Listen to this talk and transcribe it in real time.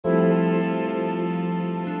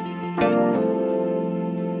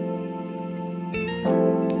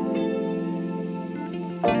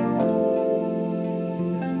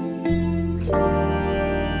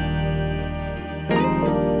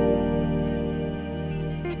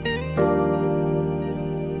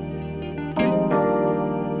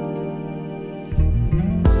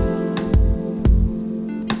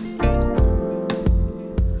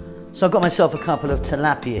So I've got myself a couple of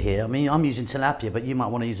tilapia here. I mean, I'm using tilapia, but you might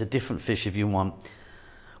want to use a different fish if you want.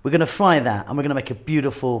 We're going to fry that, and we're going to make a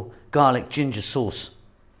beautiful garlic ginger sauce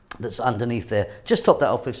that's underneath there. Just top that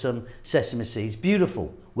off with some sesame seeds.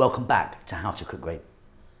 Beautiful. Welcome back to How to Cook Great.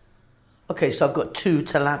 Okay, so I've got 2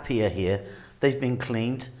 tilapia here. They've been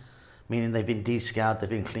cleaned, meaning they've been descoured, they've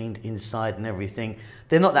been cleaned inside and everything.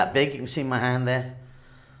 They're not that big. You can see my hand there,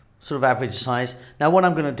 sort of average size. Now what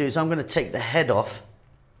I'm going to do is I'm going to take the head off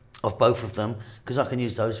of both of them, because I can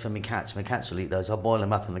use those for my cats. My cats will eat those. I'll boil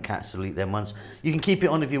them up and the cats will eat them ones. You can keep it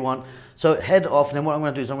on if you want. So head off, and then what I'm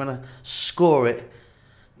going to do is I'm going to score it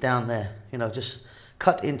down there. You know, just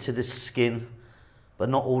cut into the skin, but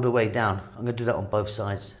not all the way down. I'm going to do that on both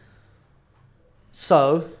sides.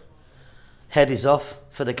 So, head is off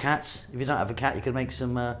for the cats. If you don't have a cat, you can make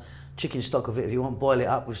some chicken stock of it if you want. Boil it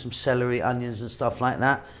up with some celery, onions and stuff like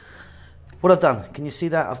that. What I've done, can you see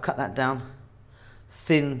that? I've cut that down.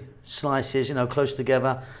 Thin slices, you know, close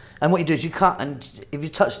together. And what you do is you cut, and if you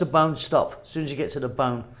touch the bone, stop. As soon as you get to the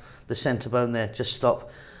bone, the center bone there, just stop.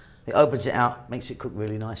 It opens it out, makes it cook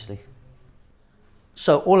really nicely.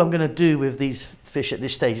 So all I'm going to do with these fish at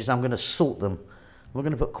this stage is I'm going to salt them. We're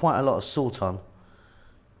going to put quite a lot of salt on.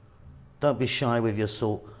 Don't be shy with your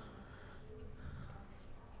salt.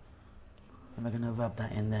 And we're going to rub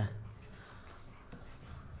that in there.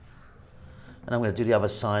 And I'm going to do the other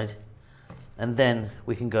side. And then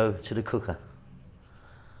we can go to the cooker.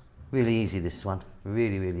 Really easy, this one.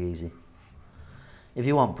 Really, really easy. If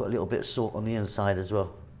you want, put a little bit of salt on the inside as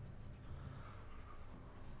well.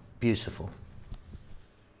 Beautiful.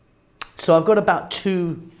 So I've got about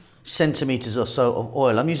 2 centimeters or so of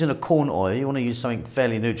oil. I'm using a corn oil. You want to use something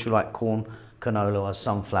fairly neutral like corn, canola or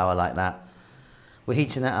sunflower like that. We're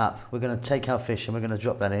heating that up. We're going to take our fish and we're going to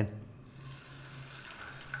drop that in.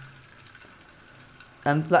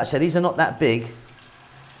 And like I said, these are not that big.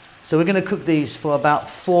 So we're going to cook these for about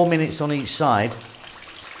 4 minutes on each side.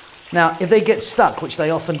 Now, if they get stuck, which they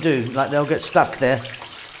often do, like they'll get stuck there,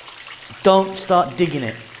 don't start digging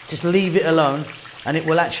it. Just leave it alone and it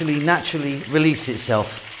will actually naturally release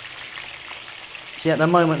itself. See, at the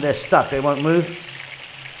moment they're stuck, they won't move.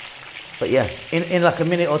 But yeah, in like a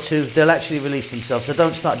minute or 2, they'll actually release themselves. So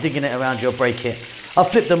don't start digging it around, you'll break it. I'll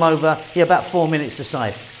flip them over, yeah, about 4 minutes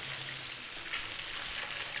aside.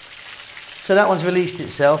 So that one's released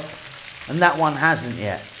itself, and that one hasn't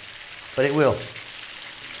yet, but it will.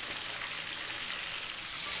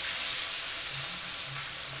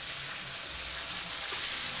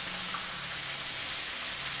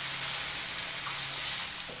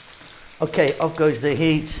 Okay, off goes the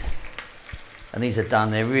heat, and these are done.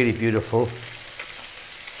 They're really beautiful.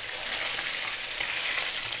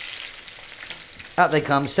 Out they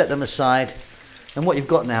come, set them aside, and what you've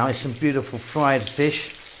got now is some beautiful fried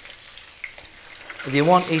fish. If you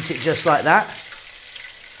want, eat it just like that.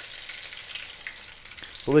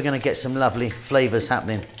 But we're going to get some lovely flavours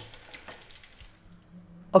happening.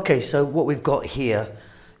 Okay, so what we've got here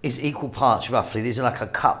is equal parts roughly. These are like a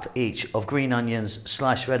cup each of green onions,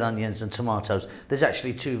 sliced red onions and tomatoes. There's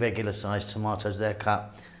actually 2 regular sized tomatoes there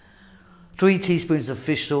cut. 3 teaspoons of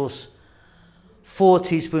fish sauce. 4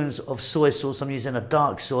 teaspoons of soy sauce. I'm using a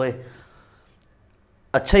dark soy.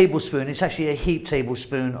 A tablespoon, it's actually a heaped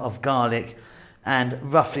tablespoon of garlic,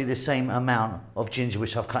 and roughly the same amount of ginger,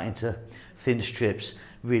 which I've cut into thin strips.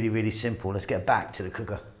 Really, really simple. Let's get back to the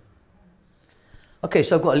cooker. Okay,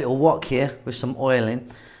 so I've got a little wok here with some oil in.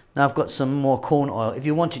 Now I've got some more corn oil. If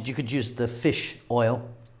you wanted, you could use the fish oil,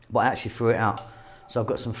 but I actually threw it out. So I've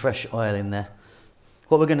got some fresh oil in there.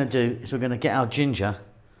 What we're going to do is we're going to get our ginger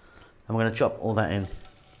and we're going to drop all that in.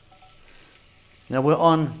 Now we're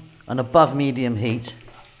on an above medium heat.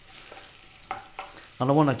 And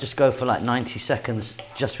I want to just go for like 90 seconds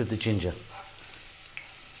just with the ginger.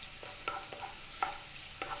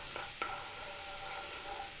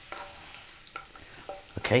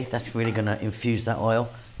 Okay, that's really going to infuse that oil.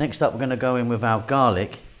 Next up, we're going to go in with our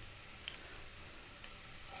garlic.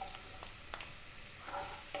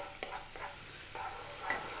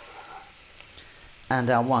 And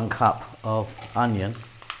our 1 cup of onion.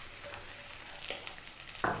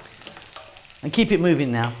 And keep it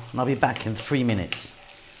moving now, and I'll be back in 3 minutes.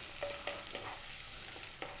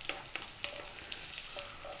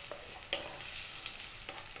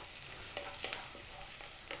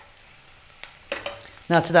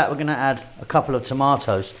 Now to that we're going to add a couple of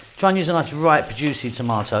tomatoes. Try and use a nice ripe juicy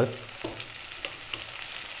tomato.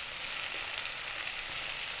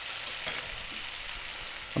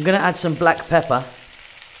 I'm going to add some black pepper,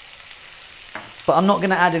 but I'm not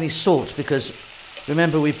going to add any salt because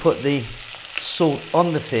remember we put the salt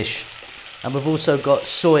on the fish, and we've also got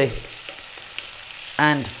soy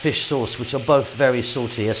and fish sauce, which are both very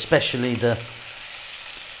salty, especially the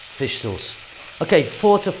fish sauce. Okay,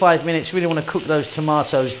 4 to 5 minutes. Really want to cook those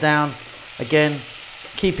tomatoes down. Again,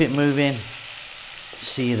 keep it moving.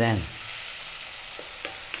 See you then.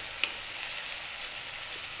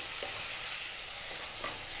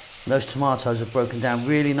 Those tomatoes have broken down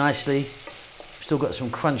really nicely. Still got some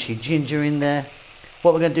crunchy ginger in there.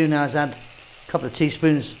 What we're going to do now is add a couple of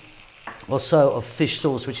teaspoons or so of fish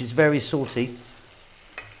sauce, which is very salty.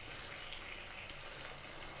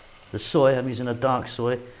 The soy, I'm using a dark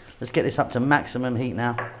soy. Let's get this up to maximum heat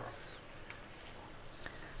now.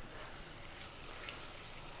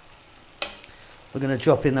 We're going to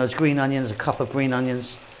drop in those green onions, a cup of green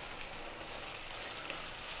onions.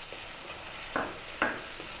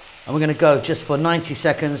 And we're going to go just for 90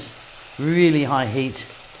 seconds, really high heat,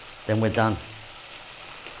 then we're done.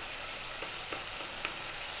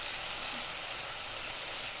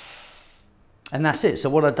 And that's it. So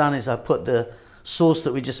what I've done is I put the sauce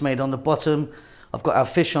that we just made on the bottom. I've got our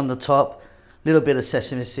fish on the top, a little bit of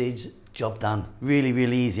sesame seeds, job done. Really,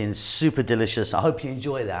 really easy and super delicious. I hope you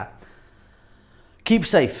enjoy that. Keep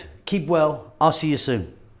safe, keep well. I'll see you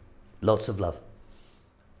soon. Lots of love.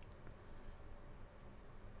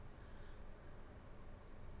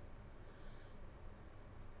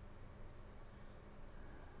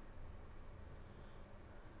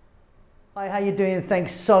 Hi, how you doing?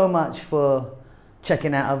 Thanks so much for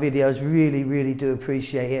checking out our videos. Really, really do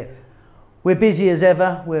appreciate it. We're busy as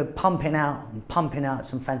ever. We're pumping out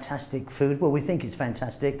some fantastic food. Well, we think it's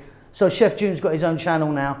fantastic. So Chef June's got his own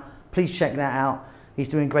channel now. Please check that out. He's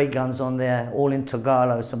doing great guns on there, all in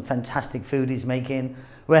Tagalog, some fantastic food he's making.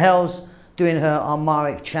 Rahel's doing her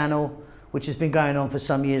Amharic channel, which has been going on for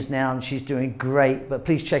some years now, and she's doing great. But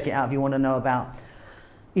please check it out if you want to know about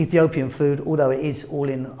Ethiopian food, although it is all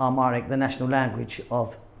in Amharic, the national language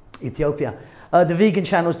of Ethiopia. The vegan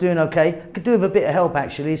channel's doing okay. Could do with a bit of help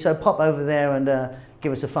actually, so pop over there and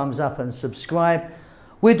give us a thumbs up and subscribe.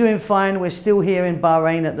 We're doing fine. We're still here in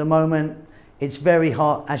Bahrain at the moment. It's very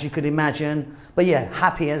hot, as you could imagine, but yeah,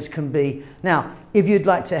 happy as can be. Now, if you'd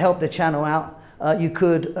like to help the channel out, you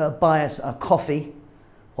could buy us a coffee,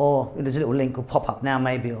 or there's a little link will pop up now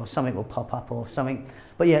maybe, or something will pop up or something.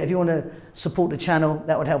 But yeah, if you want to support the channel,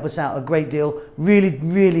 that would help us out a great deal. Really,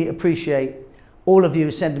 really appreciate all of you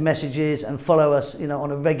who send messages and follow us,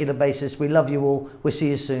 on a regular basis. We love you all. We'll see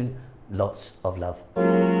you soon. Lots of love.